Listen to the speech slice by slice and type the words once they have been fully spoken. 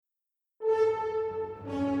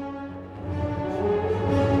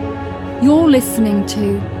You're listening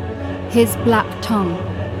to His Black Tongue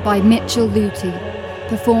by Mitchell Lutie,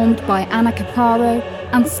 performed by Anna Capraro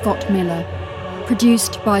and Scott Miller,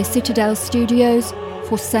 produced by Citadel Studios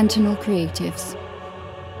for Sentinel Creatives.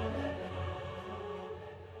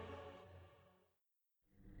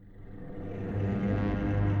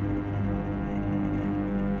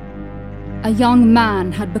 A young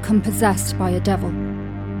man had become possessed by a devil.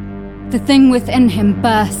 The thing within him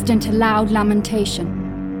burst into loud lamentation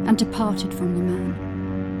and departed from the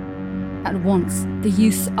man. At once, the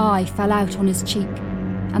youth's eye fell out on his cheek,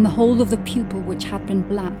 and the whole of the pupil, which had been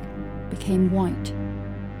black, became white.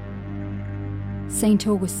 Saint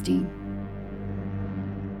Augustine.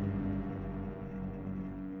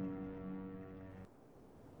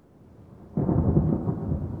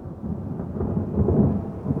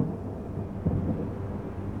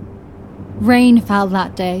 Rain fell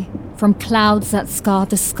that day, from clouds that scarred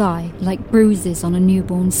the sky like bruises on a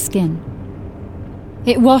newborn's skin.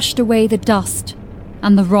 It washed away the dust,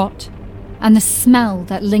 and the rot, and the smell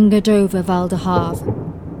that lingered over Val de Havre,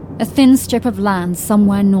 a thin strip of land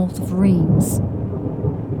somewhere north of Reims.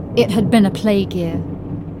 It had been a plague year,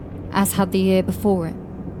 as had the year before it,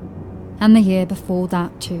 and the year before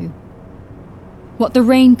that too. What the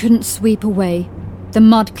rain couldn't sweep away, the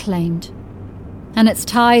mud claimed, and its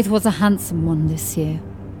tithe was a handsome one this year,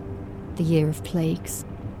 the year of plagues.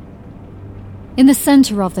 In the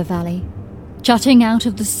centre of the valley, jutting out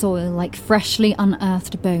of the soil like freshly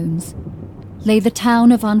unearthed bones, lay the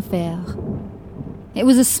town of Anfer. It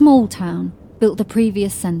was a small town, built the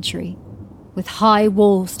previous century, with high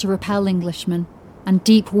walls to repel Englishmen and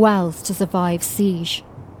deep wells to survive siege.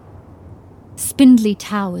 Spindly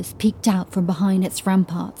towers peeked out from behind its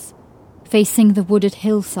ramparts, facing the wooded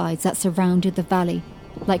hillsides that surrounded the valley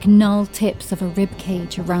like null tips of a rib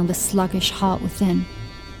cage around the sluggish heart within.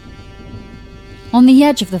 On the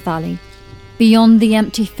edge of the valley, beyond the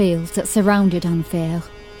empty fields that surrounded Anfer,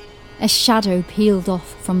 a shadow peeled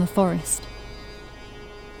off from the forest.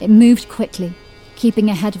 It moved quickly, keeping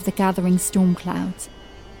ahead of the gathering storm clouds,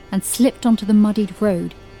 and slipped onto the muddied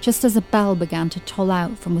road just as a bell began to toll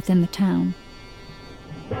out from within the town.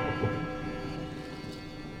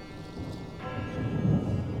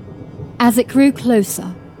 As it grew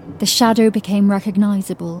closer, the shadow became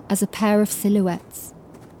recognisable as a pair of silhouettes,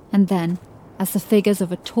 and then as the figures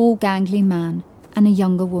of a tall, gangly man and a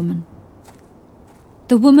younger woman.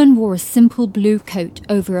 The woman wore a simple blue coat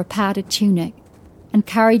over a padded tunic and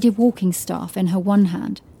carried a walking staff in her one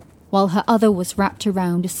hand, while her other was wrapped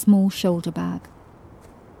around a small shoulder bag.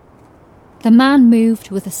 The man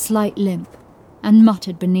moved with a slight limp and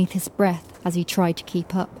muttered beneath his breath as he tried to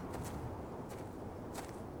keep up.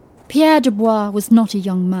 Pierre Dubois was not a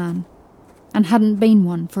young man, and hadn't been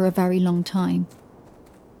one for a very long time.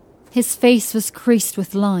 His face was creased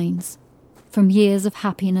with lines, from years of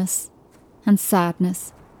happiness and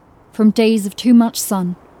sadness, from days of too much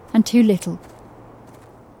sun and too little.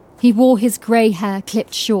 He wore his grey hair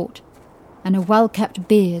clipped short, and a well-kept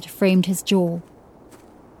beard framed his jaw.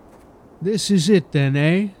 "This is it then,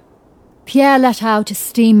 eh?" Pierre let out a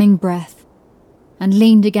steaming breath, and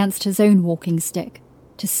leaned against his own walking stick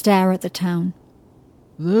to stare at the town.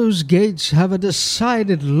 "Those gates have a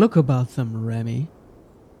decided look about them, Remy.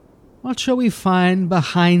 What shall we find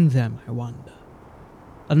behind them, I wonder?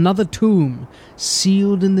 Another tomb,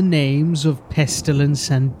 sealed in the names of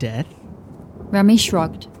pestilence and death?" Remy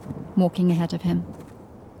shrugged, walking ahead of him.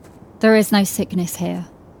 "There is no sickness here."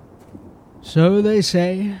 "So they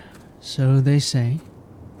say, so they say."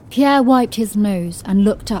 Pierre wiped his nose and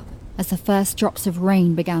looked up as the first drops of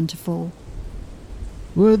rain began to fall.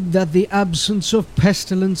 "Would that the absence of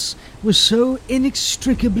pestilence was so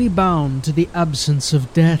inextricably bound to the absence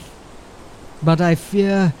of death. But I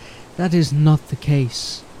fear that is not the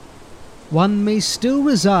case. One may still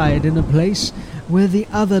reside in a place where the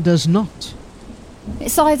other does not."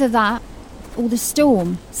 "It's either that or the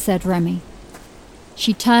storm," said Remy.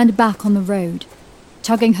 She turned back on the road,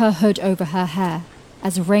 tugging her hood over her hair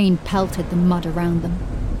as rain pelted the mud around them.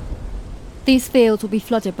 "These fields will be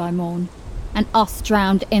flooded by morn, and us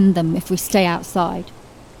drowned in them if we stay outside.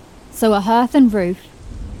 So a hearth and roof,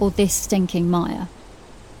 or this stinking mire."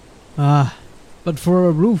 "Ah, but for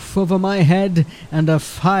a roof over my head and a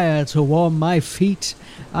fire to warm my feet,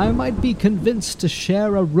 I might be convinced to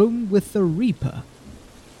share a room with the Reaper,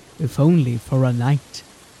 if only for a night."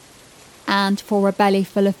 "And for a belly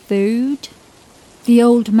full of food?" The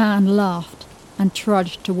old man laughed and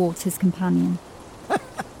trudged towards his companion.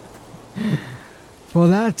 "For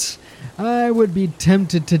that, I would be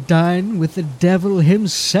tempted to dine with the devil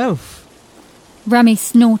himself." Remy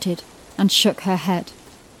snorted and shook her head.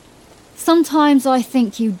 Sometimes I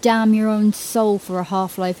think you damn your own soul for a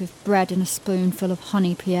half-loaf of bread and a spoonful of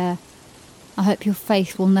honey, Pierre. I hope your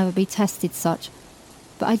faith will never be tested such,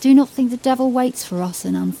 but I do not think the devil waits for us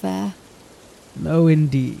in Unfair. No,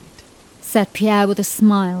 indeed, said Pierre with a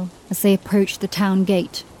smile as they approached the town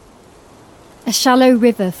gate. A shallow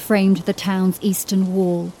river framed the town's eastern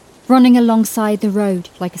wall, running alongside the road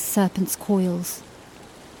like a serpent's coils.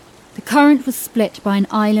 The current was split by an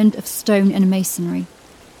island of stone and masonry,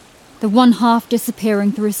 the one half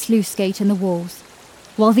disappearing through a sluice gate in the walls,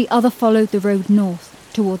 while the other followed the road north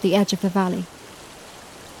toward the edge of the valley.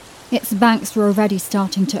 Its banks were already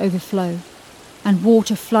starting to overflow, and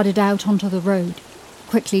water flooded out onto the road,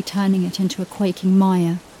 quickly turning it into a quaking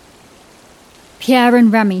mire. Pierre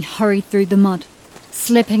and Remy hurried through the mud,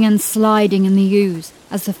 slipping and sliding in the ooze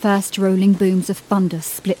as the first rolling booms of thunder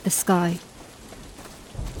split the sky.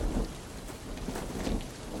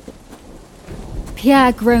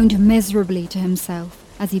 Pierre groaned miserably to himself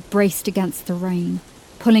as he braced against the rain,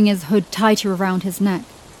 pulling his hood tighter around his neck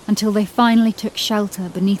until they finally took shelter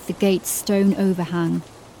beneath the gate's stone overhang.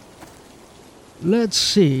 Let's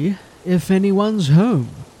see if anyone's home,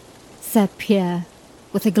 said Pierre,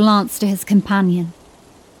 with a glance to his companion.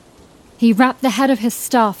 He rapped the head of his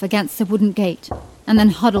staff against the wooden gate and then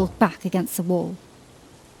huddled back against the wall.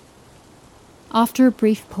 After a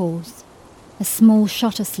brief pause, a small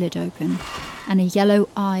shutter slid open and a yellow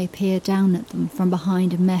eye peered down at them from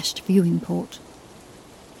behind a meshed viewing port.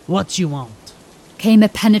 "What you want?" came a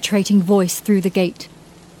penetrating voice through the gate.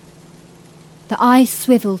 The eye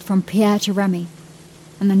swiveled from Pierre to Remy,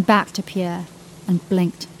 and then back to Pierre, and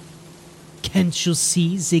blinked. "Can't you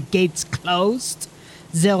see the gate's closed?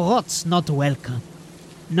 The rot's not welcome.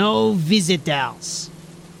 No visitors."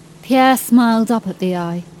 Pierre smiled up at the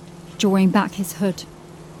eye, drawing back his hood.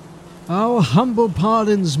 Our humble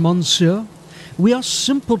pardons, monsieur. We are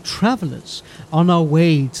simple travellers on our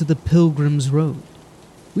way to the Pilgrim's Road.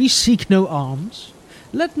 We seek no alms.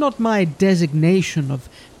 Let not my designation of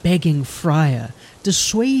begging friar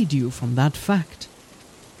dissuade you from that fact.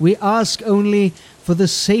 We ask only for the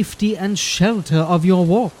safety and shelter of your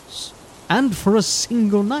walls, and for a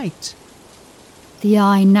single night. The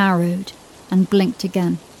eye narrowed and blinked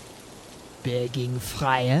again. "Begging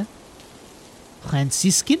friar?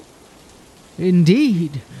 Franciscan?"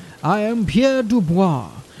 Indeed, I am Pierre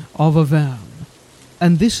Dubois of Auvergne,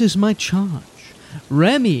 and this is my charge,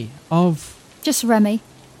 Remy of... Just Remy,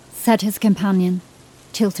 said his companion,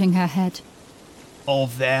 tilting her head.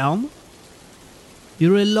 "Auvergne?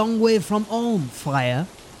 You're a long way from home, friar,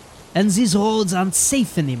 and these roads aren't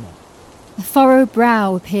safe anymore." A furrowed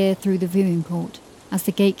brow appeared through the viewing port as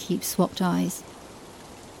the gatekeep swapped eyes.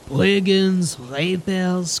 "Brigands,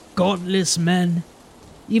 rapers, godless men.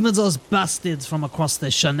 Even those bastards from across the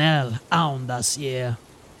Chanel hound us here.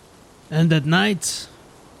 And at night,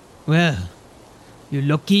 well, you're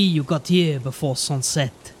lucky you got here before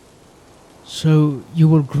sunset." So you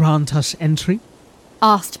will grant us entry?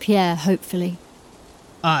 Asked Pierre hopefully.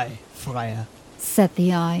 "Aye, friar," said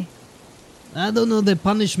the eye. "I don't know the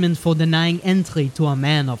punishment for denying entry to a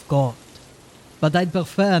man of God, but I'd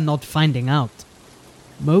prefer not finding out."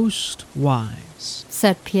 Most wise,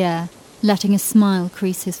 said Pierre, letting a smile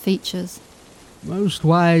crease his features. Most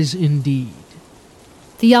wise indeed.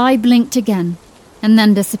 The eye blinked again, and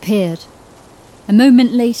then disappeared. A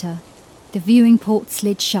moment later, the viewing port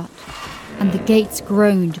slid shut, and the gates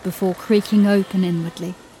groaned before creaking open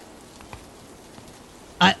inwardly.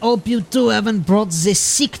 "I hope you two haven't brought this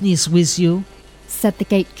sickness with you," said the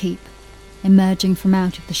gatekeep, emerging from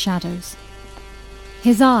out of the shadows.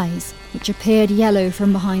 His eyes, which appeared yellow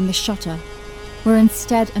from behind the shutter, were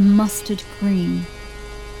instead a mustard green.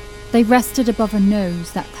 They rested above a nose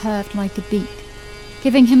that curved like a beak,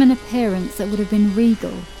 giving him an appearance that would have been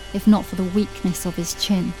regal if not for the weakness of his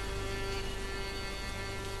chin.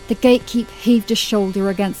 The gatekeep heaved a shoulder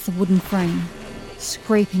against the wooden frame,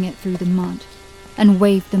 scraping it through the mud, and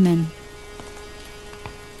waved them in.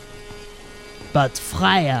 "But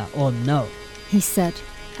friar or no," he said,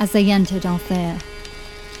 as they entered Althea.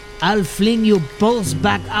 "I'll fling you both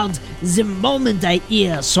back out the moment I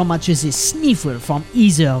hear so much as a sniffle from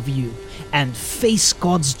either of you, and face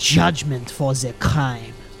God's judgment for the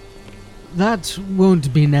crime." That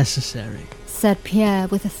won't be necessary, said Pierre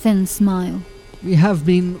with a thin smile. We have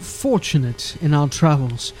been fortunate in our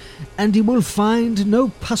travels, and you will find no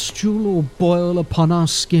pustule or boil upon our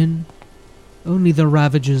skin, only the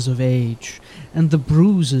ravages of age and the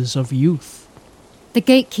bruises of youth. The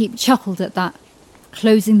gatekeep chuckled at that,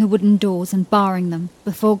 closing the wooden doors and barring them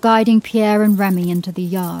before guiding Pierre and Remy into the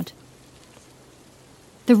yard.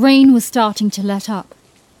 The rain was starting to let up,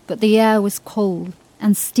 but the air was cold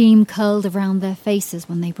and steam curled around their faces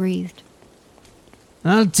when they breathed.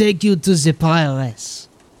 I'll take you to the prioress.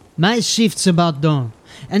 My shift's about done,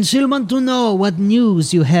 and she'll want to know what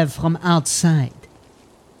news you have from outside.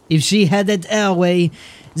 If she had it her way,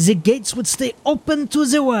 the gates would stay open to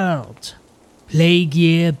the world. Plague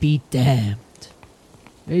year be damned.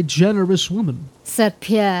 A generous woman, said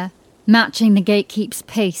Pierre, matching the gatekeep's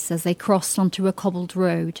pace as they crossed onto a cobbled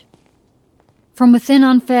road. From within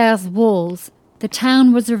Enfer's walls, the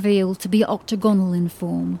town was revealed to be octagonal in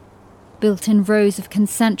form, built in rows of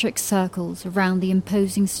concentric circles around the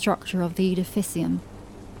imposing structure of the edificium,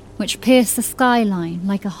 which pierced the skyline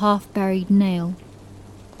like a half-buried nail.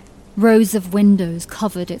 Rows of windows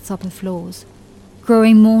covered its upper floors,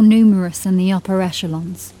 growing more numerous in the upper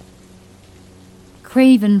echelons.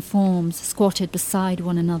 Craven forms squatted beside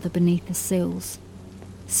one another beneath the sills,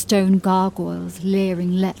 stone gargoyles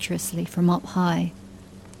leering lecherously from up high.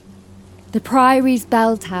 The Priory's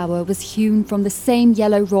bell tower was hewn from the same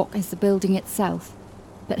yellow rock as the building itself,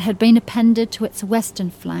 but had been appended to its western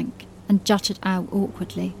flank and jutted out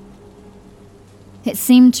awkwardly. It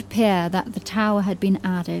seemed to Pierre that the tower had been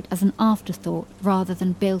added as an afterthought rather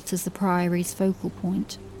than built as the Priory's focal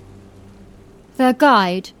point. Their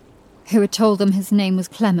guide, who had told them his name was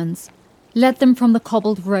Clemens, led them from the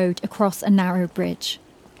cobbled road across a narrow bridge.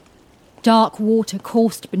 Dark water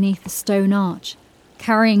coursed beneath the stone arch,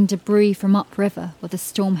 carrying debris from upriver where the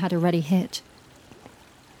storm had already hit.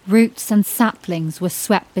 Roots and saplings were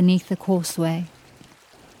swept beneath the causeway,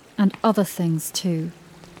 and other things too.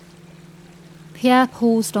 Pierre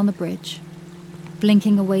paused on the bridge,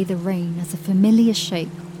 blinking away the rain as a familiar shape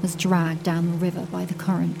was dragged down the river by the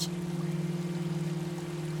current.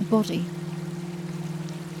 A body.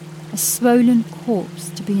 A swollen corpse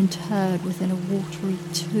to be interred within a watery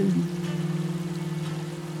tomb.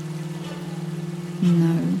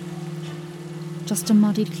 No, just a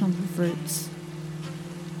muddied clump of roots.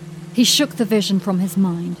 He shook the vision from his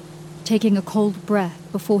mind, taking a cold breath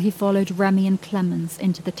before he followed Remy and Clemens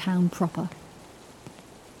into the town proper.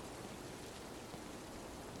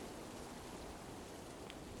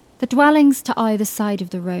 The dwellings to either side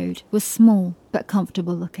of the road were small but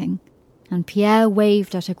comfortable looking, and Pierre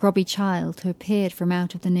waved at a grubby child who appeared from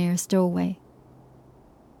out of the nearest doorway.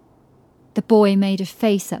 The boy made a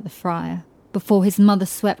face at the friar before his mother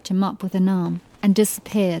swept him up with an arm and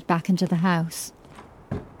disappeared back into the house.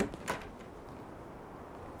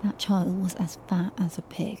 That child was as fat as a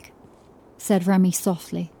pig, said Remy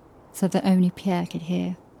softly, so that only Pierre could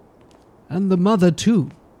hear. And the mother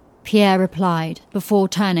too, Pierre replied before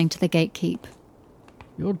turning to the gatekeep.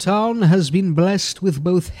 Your town has been blessed with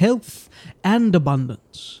both health and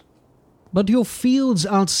abundance. But your fields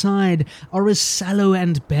outside are as sallow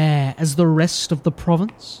and bare as the rest of the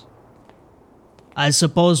province. I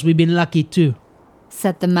suppose we've been lucky too,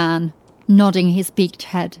 said the man, nodding his beaked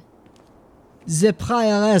head. The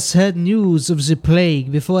prioress had news of the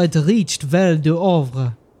plague before it reached Val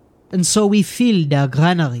d'Oeuvre, and so we filled our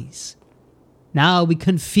granaries. Now we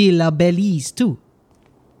can fill our bellies too.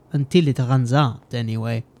 Until it runs out,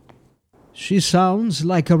 anyway. She sounds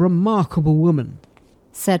like a remarkable woman,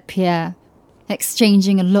 said Pierre,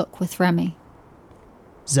 exchanging a look with Remy.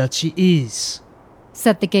 That she is,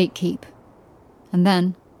 said the gatekeep. And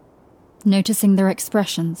then, noticing their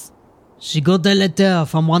expressions, she got a letter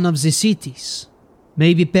from one of the cities.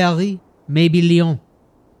 Maybe Paris, maybe Lyon.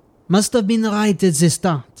 Must have been right at the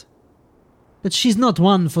start. But she's not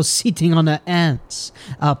one for sitting on her hands,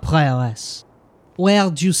 our prioress.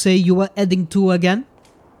 Where'd you say you were heading to again?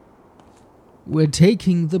 We're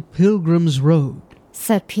taking the Pilgrim's Road,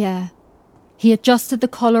 said Pierre. He adjusted the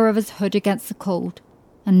collar of his hood against the cold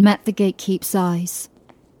and met the gatekeep's eyes.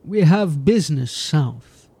 We have business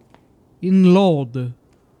south, in Lord.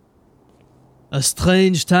 A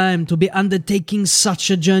strange time to be undertaking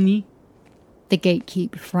such a journey. The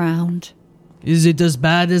gatekeep frowned. Is it as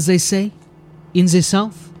bad as they say? In the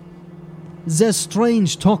south? There's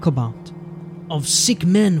strange talk about, of sick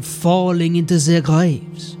men falling into their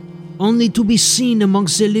graves, only to be seen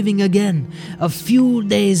amongst the living again a few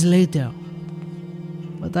days later.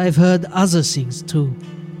 But I've heard other things too.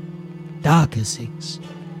 Darker things.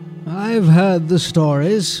 I've heard the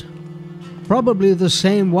stories. Probably the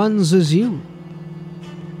same ones as you.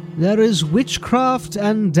 There is witchcraft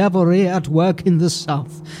and devilry at work in the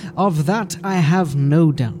south. Of that I have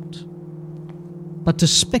no doubt. But to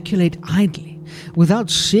speculate idly,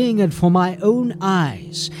 without seeing it for my own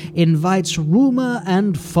eyes, invites rumour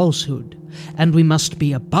and falsehood, and we must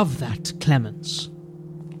be above that, Clemens.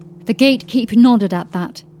 The gatekeep nodded at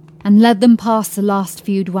that, and led them past the last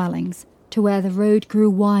few dwellings, to where the road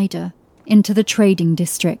grew wider, into the trading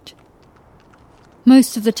district.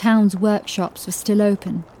 Most of the town's workshops were still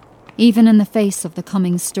open, even in the face of the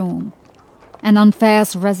coming storm, and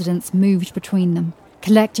Unfair's residents moved between them,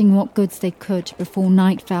 collecting what goods they could before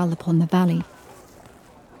night fell upon the valley.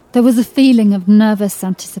 There was a feeling of nervous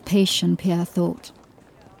anticipation, Pierre thought.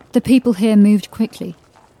 The people here moved quickly,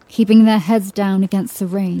 keeping their heads down against the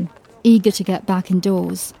rain, eager to get back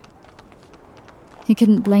indoors. He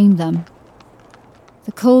couldn't blame them.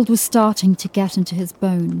 The cold was starting to get into his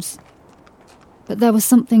bones. But there was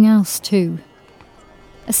something else too.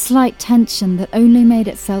 A slight tension that only made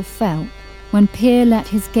itself felt when Pierre let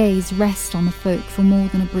his gaze rest on the folk for more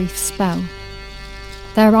than a brief spell.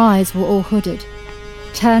 Their eyes were all hooded,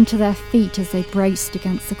 turned to their feet as they braced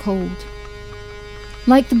against the cold.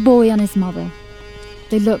 Like the boy and his mother,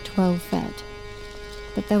 they looked well fed,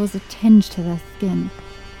 but there was a tinge to their skin,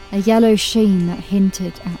 a yellow sheen that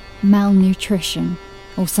hinted at malnutrition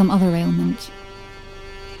or some other ailment.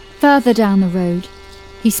 Further down the road,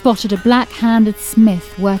 he spotted a black-handed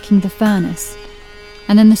smith working the furnace,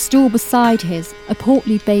 and in the stall beside his, a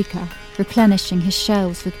portly baker replenishing his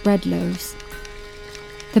shelves with bread loaves.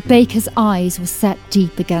 The baker's eyes were set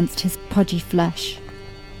deep against his pudgy flesh,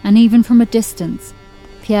 and even from a distance,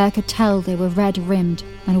 Pierre could tell they were red-rimmed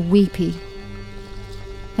and weepy.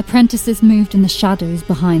 Apprentices moved in the shadows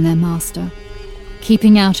behind their master,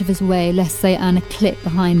 keeping out of his way lest they earn a clip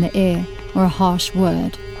behind the ear or a harsh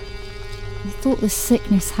word. "I thought the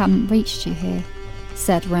sickness hadn't reached you here,"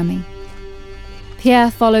 said Remy.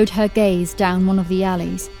 Pierre followed her gaze down one of the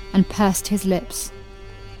alleys and pursed his lips.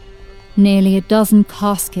 Nearly a dozen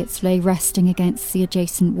caskets lay resting against the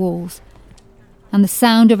adjacent walls, and the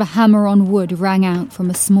sound of a hammer on wood rang out from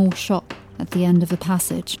a small shop at the end of the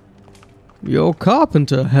passage. "Your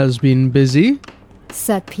carpenter has been busy,"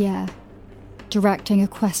 said Pierre, directing a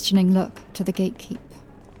questioning look to the gatekeep.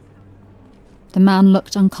 The man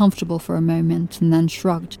looked uncomfortable for a moment and then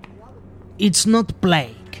shrugged. It's not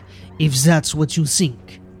plague, if that's what you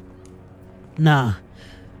think. Nah,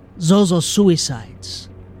 those are suicides.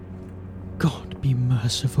 "God be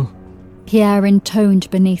merciful," Pierre intoned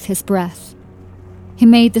beneath his breath. He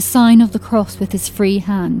made the sign of the cross with his free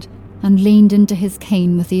hand and leaned into his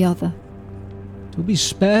cane with the other. "To be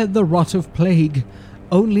spared the rot of plague,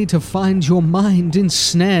 only to find your mind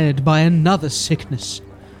ensnared by another sickness.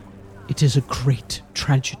 It is a great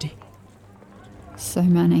tragedy." "So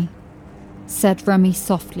many," said Remy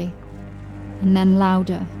softly, and then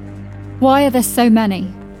louder. "Why are there so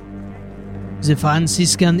many?" The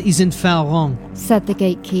Franciscan isn't far wrong, said the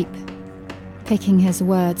gatekeep, picking his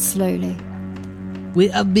words slowly. We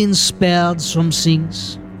have been spared some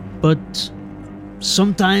things, but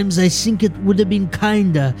sometimes I think it would have been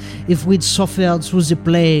kinder if we'd suffered through the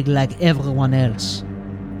plague like everyone else.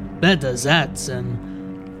 Better that than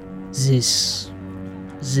this.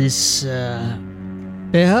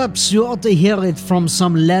 Perhaps you ought to hear it from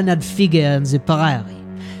some learned figure in the prairie,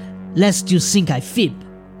 lest you think I fib.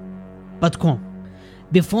 But come,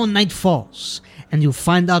 before night falls, and you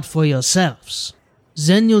find out for yourselves,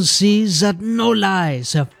 then you'll see that no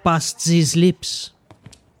lies have passed these lips."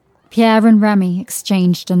 Pierre and Remy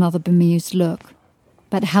exchanged another bemused look,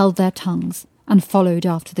 but held their tongues and followed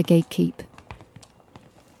after the gatekeep.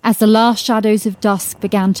 As the last shadows of dusk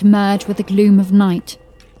began to merge with the gloom of night,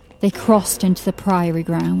 they crossed into the priory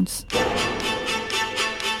grounds.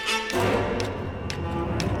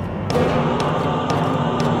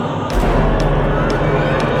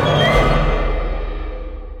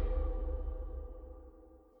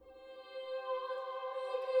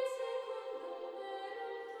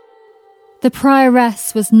 The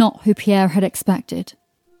prioress was not who Pierre had expected.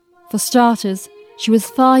 For starters, she was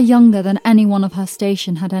far younger than anyone of her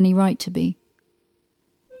station had any right to be.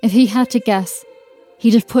 If he had to guess,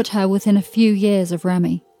 he'd have put her within a few years of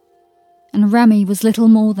Remy. And Remy was little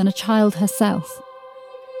more than a child herself.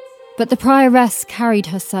 But the prioress carried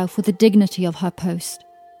herself with the dignity of her post,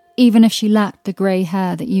 even if she lacked the grey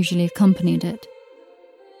hair that usually accompanied it.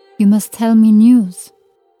 "You must tell me news."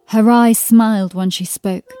 Her eyes smiled when she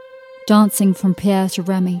spoke, dancing from Pierre to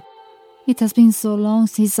Remy. "It has been so long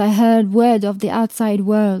since I heard word of the outside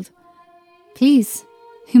world. Please,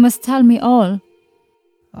 you must tell me all."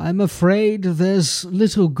 "I'm afraid there's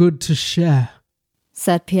little good to share,"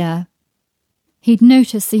 said Pierre. He'd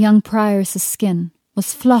noticed the young prioress's skin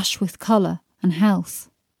was flush with colour and health.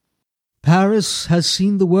 "Paris has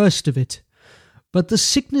seen the worst of it, but the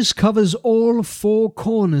sickness covers all 4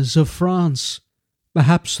 corners of France,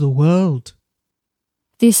 perhaps the world."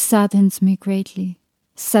 "This saddens me greatly,"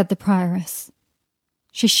 said the prioress.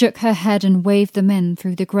 She shook her head and waved them in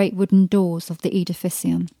through the great wooden doors of the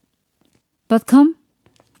edificium. "But come,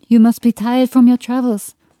 you must be tired from your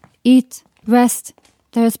travels. Eat Rest.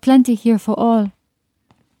 There is plenty here for all.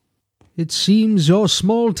 It seems your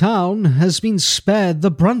small town has been spared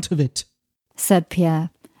the brunt of it, said Pierre,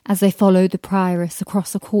 as they followed the prioress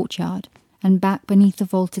across the courtyard and back beneath the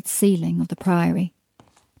vaulted ceiling of the priory.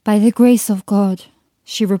 By the grace of God,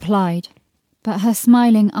 she replied, but her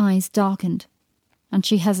smiling eyes darkened, and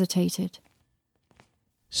she hesitated.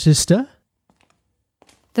 Sister?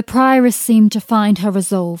 The prioress seemed to find her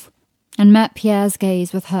resolve, and met Pierre's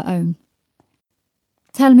gaze with her own.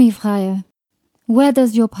 Tell me, Friar, where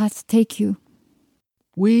does your path take you?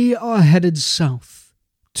 We are headed south,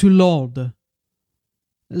 to Lord.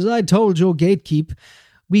 As I told your gatekeep,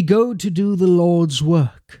 we go to do the Lord's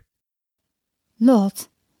work. Lord?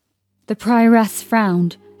 The prioress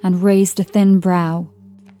frowned and raised a thin brow.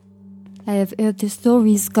 I have heard the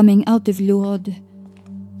stories coming out of Lourdes,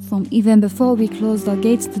 from even before we closed our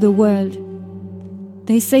gates to the world.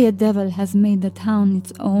 They say a devil has made the town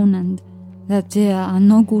its own and that there are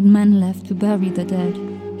no good men left to bury the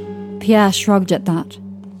dead. Pierre shrugged at that.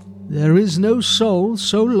 There is no soul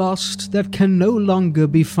so lost that can no longer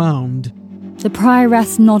be found. The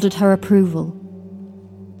prioress nodded her approval,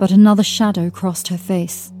 but another shadow crossed her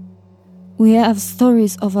face. We have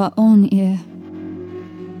stories of our own here.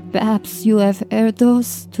 Perhaps you have heard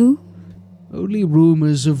those too? Only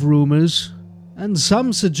rumours of rumours, and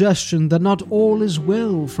some suggestion that not all is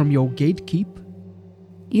well from your gatekeep.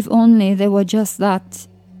 If only they were just that,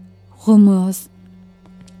 rumours.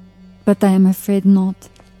 But I am afraid not.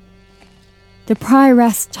 The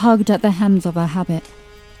prioress tugged at the hems of her habit,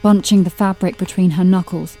 bunching the fabric between her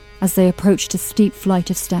knuckles as they approached a steep flight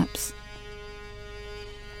of steps.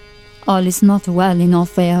 All is not well in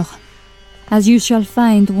Enfer, as you shall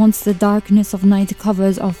find once the darkness of night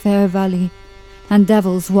covers our fair valley, and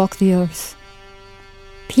devils walk the earth.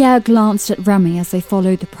 Pierre glanced at Remy as they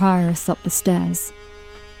followed the prioress up the stairs.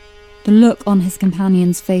 The look on his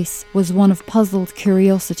companion's face was one of puzzled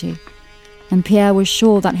curiosity, and Pierre was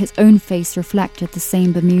sure that his own face reflected the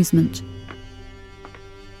same bemusement.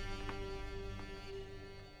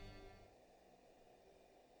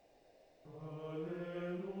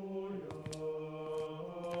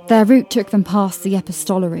 Their route took them past the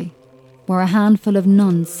epistolary, where a handful of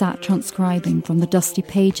nuns sat transcribing from the dusty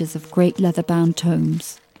pages of great leather-bound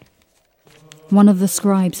tomes. One of the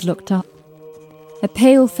scribes looked up, a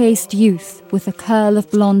pale-faced youth with a curl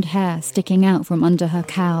of blonde hair sticking out from under her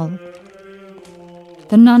cowl.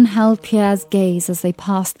 The nun held Pierre's gaze as they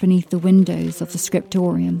passed beneath the windows of the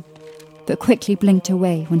scriptorium, but quickly blinked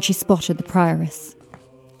away when she spotted the prioress.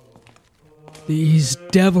 These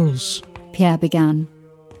devils, Pierre began,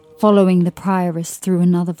 following the prioress through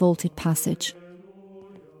another vaulted passage.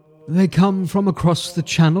 They come from across the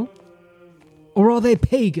channel? Or are they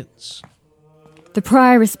pagans? The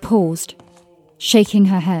prioress paused, shaking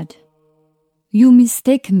her head. You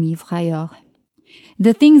mistake me, Friar.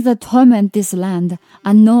 The things that torment this land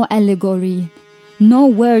are no allegory, no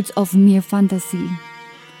words of mere fantasy.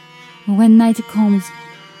 When night comes,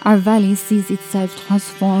 our valley sees itself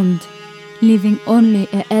transformed, leaving only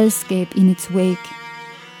a hellscape in its wake.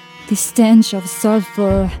 The stench of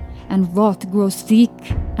sulphur and rot grows thick,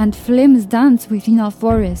 and flames dance within our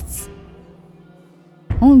forests.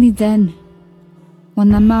 Only then,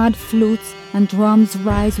 when the mad flutes and drums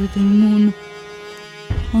rise with the moon,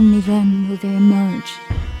 only then will they emerge.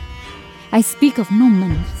 I speak of no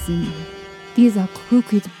man of sin. These are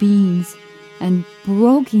crooked beings and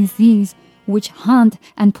broken things which hunt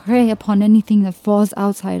and prey upon anything that falls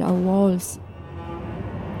outside our walls.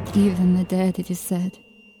 Even the dead, it is said,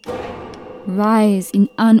 rise in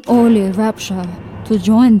unholy rapture to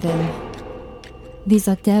join them. These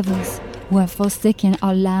are devils who have forsaken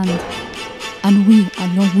our land, and we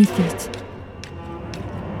along with it.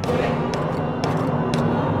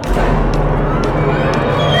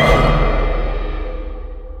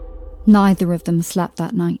 Neither of them slept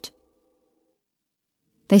that night.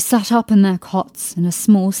 They sat up in their cots in a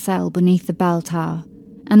small cell beneath the bell tower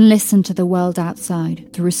and listened to the world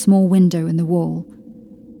outside through a small window in the wall.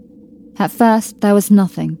 At first there was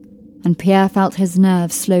nothing, and Pierre felt his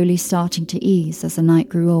nerves slowly starting to ease as the night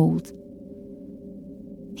grew old.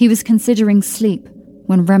 He was considering sleep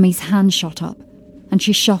when Remy's hand shot up, and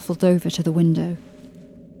she shuffled over to the window.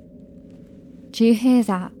 "Do you hear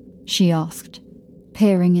that?" she asked,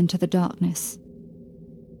 peering into the darkness.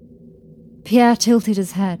 Pierre tilted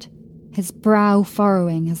his head, his brow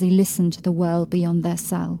furrowing as he listened to the world beyond their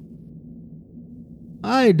cell.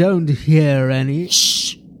 I don't hear any.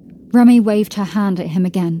 Shh! Remy waved her hand at him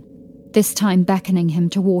again, this time beckoning him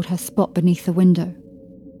toward her spot beneath the window.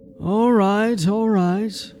 All right,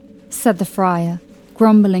 said the friar,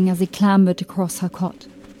 grumbling as he clambered across her cot.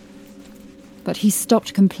 but he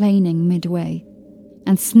stopped complaining midway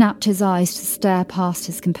and snapped his eyes to stare past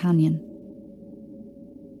his companion.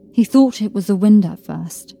 He thought it was a wind at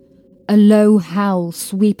first, a low howl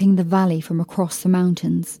sweeping the valley from across the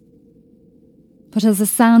mountains. But as the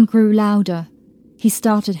sound grew louder, he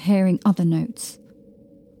started hearing other notes,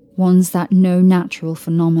 ones that no natural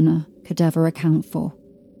phenomena could ever account for.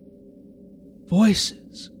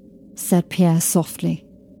 Voices, said Pierre softly.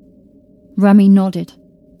 Remy nodded,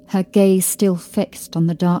 her gaze still fixed on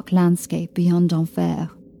the dark landscape beyond Enfer.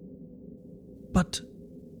 But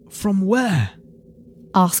from where?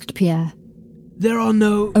 Asked Pierre. There are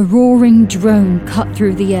no... A roaring drone cut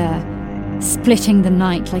through the air, splitting the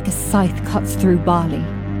night like a scythe cuts through barley.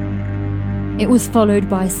 It was followed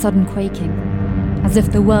by a sudden quaking, as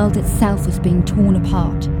if the world itself was being torn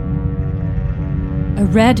apart. A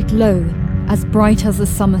red glow, as bright as the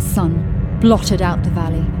summer sun, blotted out the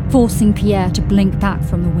valley, forcing Pierre to blink back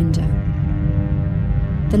from the window.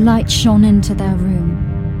 The light shone into their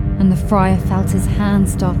room, and the friar felt his hand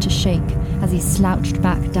start to shake as he slouched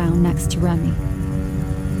back down next to Remy.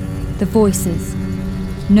 The voices,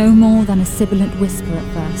 no more than a sibilant whisper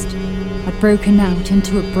at first, had broken out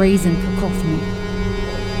into a brazen cacophony.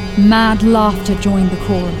 Mad laughter joined the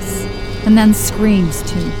chorus, and then screams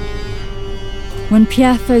too. When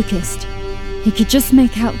Pierre focused, he could just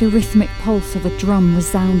make out the rhythmic pulse of a drum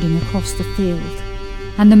resounding across the field,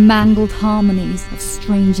 and the mangled harmonies of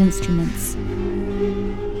strange instruments.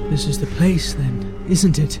 This is the place, then,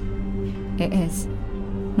 isn't it? It is,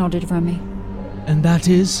 nodded Remy. And that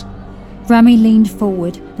is? Remy leaned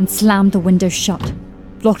forward and slammed the window shut,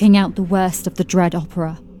 blocking out the worst of the dread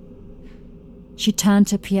opera. She turned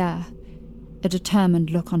to Pierre, a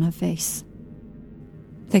determined look on her face.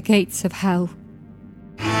 The gates of hell.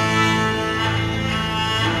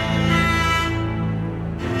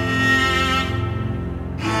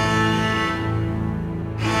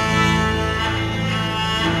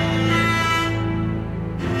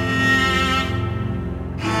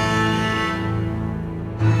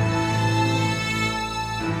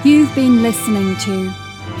 You've been listening to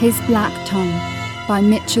His Black Tongue by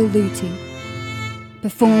Mitchell Luty,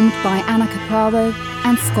 performed by Anna Capraro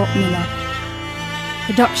and Scott Miller.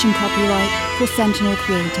 Production copyright for Sentinel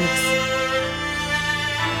Creatives.